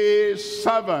his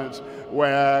servants.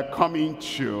 We're coming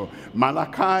to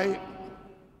Malachi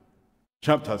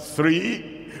chapter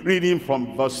 3, reading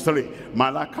from verse 3.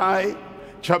 Malachi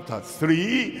chapter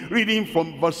 3, reading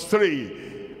from verse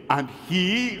 3. And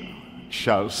he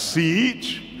shall sit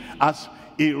as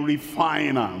a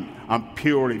refiner and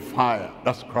purifier.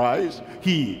 That's Christ.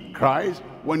 Christ,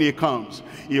 when he comes,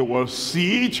 he will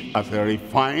sit as a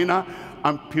refiner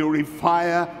and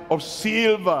purifier of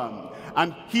silver.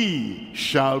 And he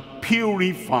shall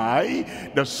purify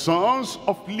the sons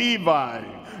of Levi.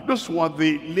 Those were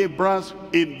the laborers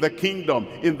in the kingdom,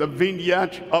 in the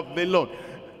vineyard of the Lord.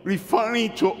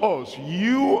 Referring to us,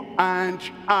 you and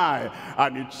I.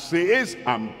 And it says,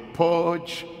 and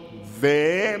purge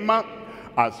them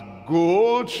as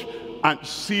gold and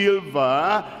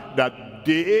silver, that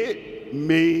they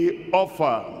may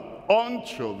offer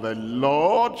unto the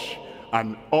Lord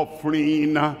an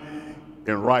offering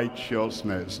in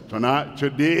righteousness.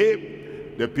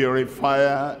 Today, the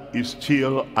purifier is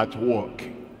still at work.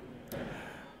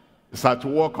 It's at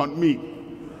work on me.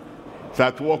 It's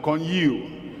at work on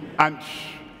you. And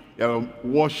he'll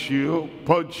wash you,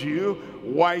 purge you,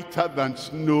 whiter than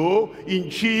snow, in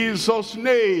Jesus'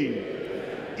 name.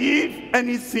 If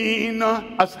anything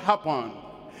has happened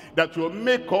that will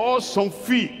make us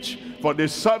unfit for the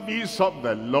service of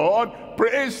the Lord,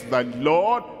 praise the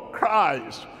Lord.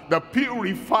 Christ, the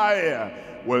purifier,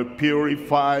 will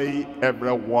purify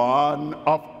every one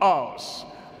of us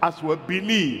as we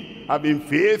believe, having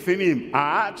faith in him.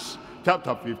 Acts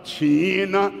chapter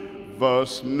 15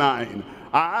 verse 9.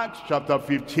 Acts chapter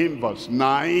 15 verse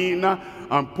 9.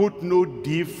 And put no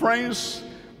difference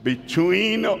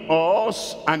between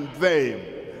us and them,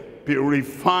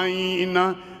 purifying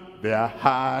their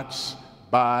hearts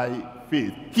by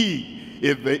faith. He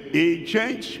is the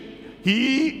agent,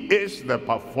 he is the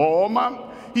performer,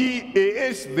 he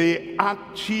is the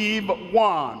active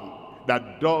one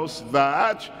that does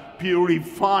that,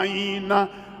 purifying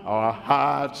our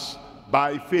hearts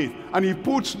by faith. And he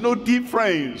puts no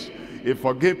difference. He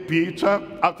forgave Peter.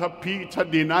 After Peter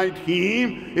denied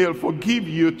him, he'll forgive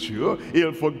you too.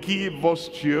 He'll forgive us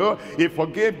too. He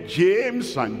forgave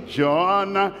James and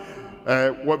John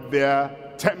with their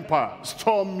temper,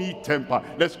 stormy temper.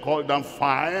 Let's call them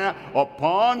fire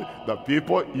upon the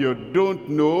people. You don't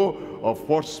know of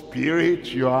what spirit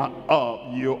you are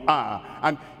of. You are.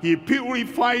 And he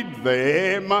purified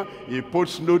them. He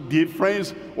puts no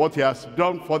difference. What he has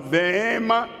done for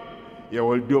them, he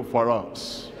will do for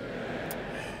us.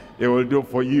 He will do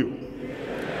for you.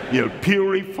 He'll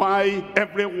purify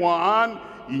everyone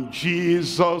in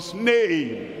Jesus'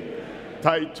 name.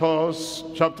 Titus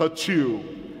chapter 2.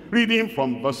 Reading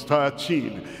from verse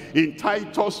 13. In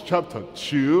Titus chapter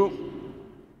 2,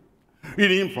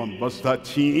 reading from verse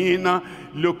 13,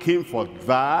 looking for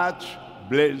that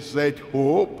blessed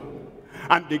hope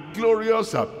and the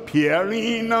glorious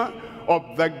appearing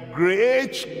of the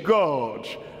great God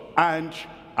and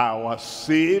our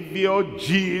Savior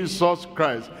Jesus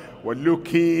Christ. We're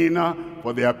looking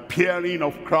for the appearing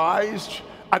of Christ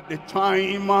at the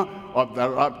time of the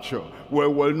rapture. We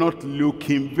will not look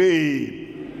in vain.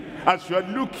 As you are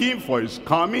looking for his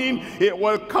coming, it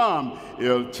will come.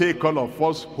 He'll take all of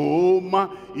us home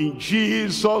in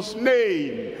Jesus'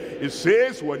 name. It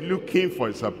says we're looking for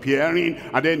his appearing.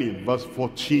 And then in verse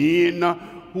 14,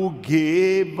 who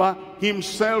gave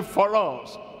himself for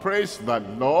us. Praise the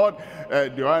Lord.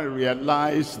 Do I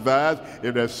realize that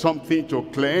if there's something to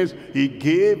cleanse, he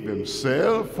gave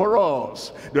himself for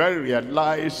us? Do I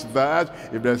realize that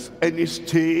if there's any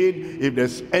stain, if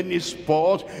there's any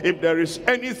spot, if there is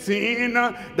anything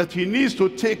that he needs to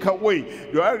take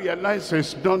away, do I realize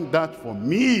he's done that for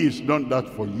me, he's done that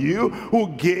for you, who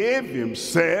gave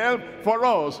himself for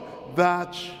us,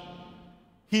 that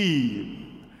he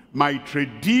might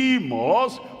redeem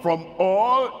us from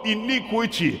all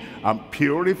iniquity and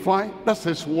purify. That's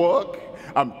his work.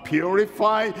 And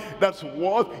purify. That's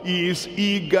what he is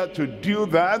eager to do.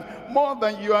 That more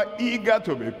than you are eager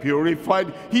to be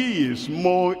purified, he is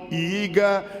more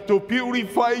eager to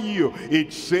purify you.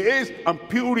 It says, and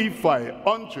purify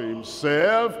unto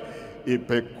himself a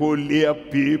peculiar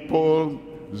people,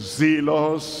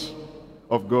 zealous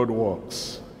of good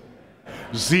works.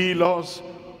 Zealous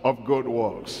of good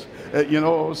works. You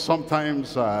know,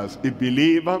 sometimes as a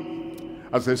believer,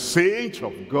 as a saint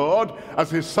of God,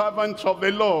 as a servant of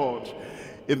the Lord,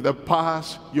 in the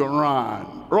past you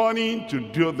running to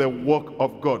do the work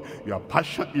of God. You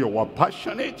were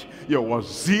passionate, you were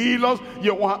zealous,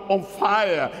 you were on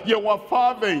fire, you were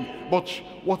fervent. But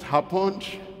what happened?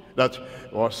 That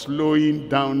you are slowing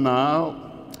down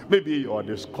now. Maybe you are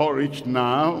discouraged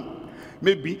now.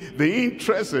 Maybe the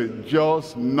interest is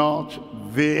just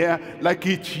not there like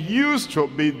it used to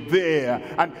be there.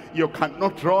 And you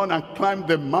cannot run and climb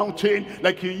the mountain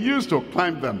like you used to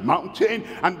climb the mountain.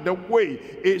 And the way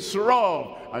is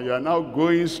rough. And you are now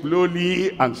going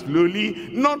slowly and slowly,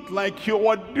 not like you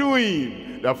were doing.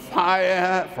 The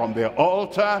fire from the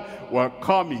altar will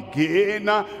come again.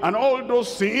 And all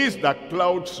those things that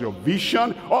clouds your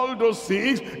vision, all those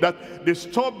things that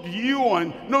disturbed you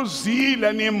and no zeal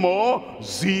anymore,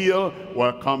 zeal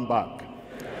will come back.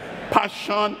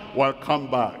 Passion will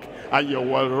come back. And you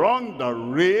will run the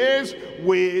race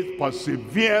with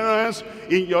perseverance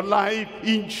in your life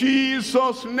in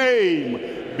Jesus'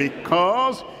 name.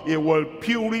 Because he will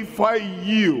purify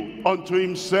you unto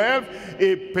himself,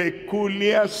 a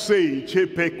peculiar saint, a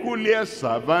peculiar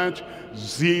servant,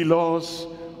 zealous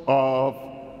of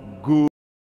good.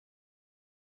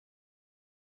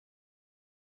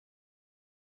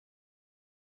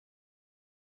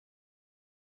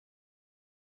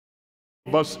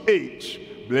 Verse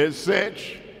 8, blessed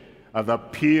are the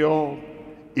pure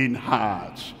in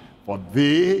heart, for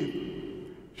they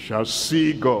shall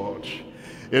see God.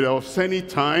 If there's any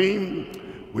time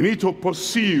we need to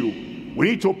pursue,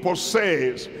 we need to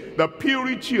possess the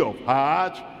purity of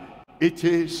heart, it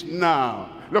is now.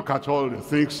 Look at all the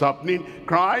things happening.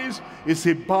 Christ is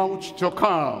about to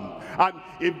come. And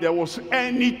if there was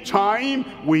any time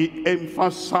we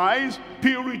emphasize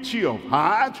purity of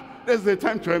heart, there's the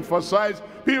time to emphasize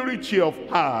purity of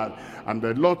heart. And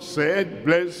the Lord said,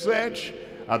 blessed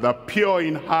are the pure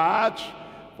in heart,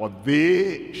 for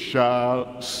they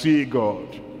shall see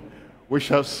God. We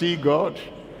shall see God.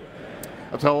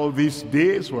 After all these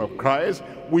days of Christ,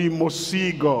 we must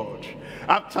see God.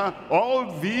 After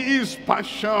all these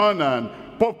passion and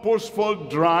purposeful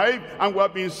drive, and we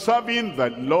have been serving the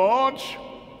Lord,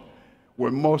 we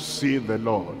must see the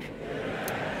Lord.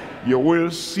 You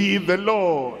will see the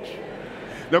Lord.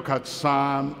 Look at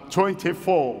Psalm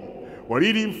 24. We're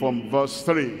reading from verse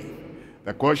 3.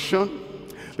 The question,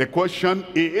 The question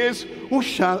is, who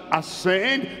shall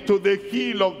ascend to the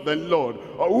hill of the Lord?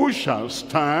 Or who shall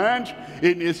stand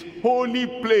in his holy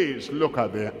place? Look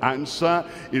at the answer.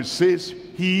 It says,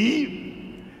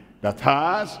 he that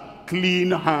has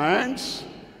clean hands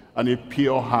and a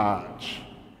pure heart.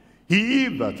 He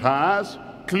that has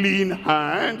clean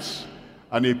hands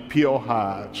and a pure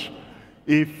heart.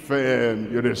 If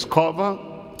you discover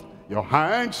your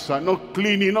hands are not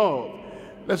clean enough,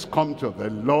 let's come to the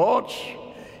Lord.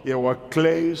 He will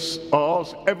cleanse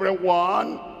us,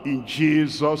 everyone, in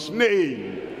Jesus'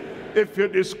 name. If you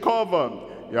discover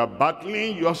you're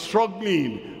battling, you're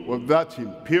struggling with that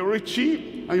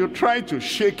impurity, and you try to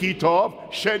shake it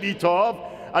off, shed it off,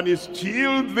 and it's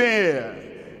still there,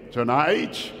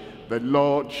 tonight the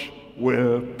Lord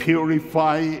will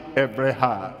purify every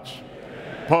heart,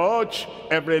 purge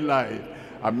every life,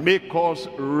 and make us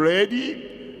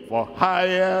ready for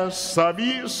higher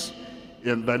service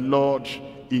in the Lord,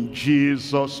 in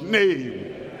Jesus'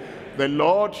 name. The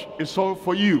Lord is all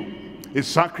for you. His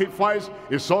sacrifice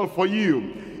is all for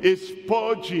you. His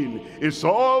purging is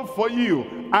all for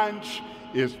you. And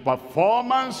his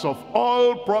performance of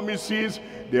all promises,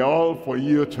 they're all for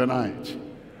you tonight.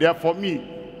 They are for me.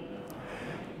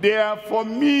 They are for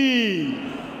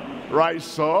me.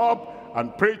 Rise up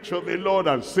and pray to the Lord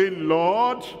and say,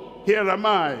 Lord, here am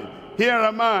I. Here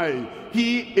am I.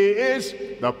 He is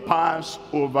the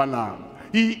Passover Lamb.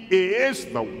 He is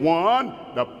the one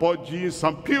that purges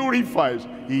and purifies.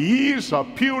 He is a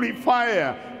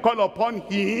purifier. Call upon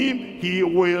him. He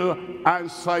will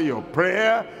answer your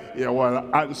prayer. He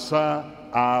will answer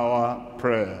our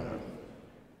prayer.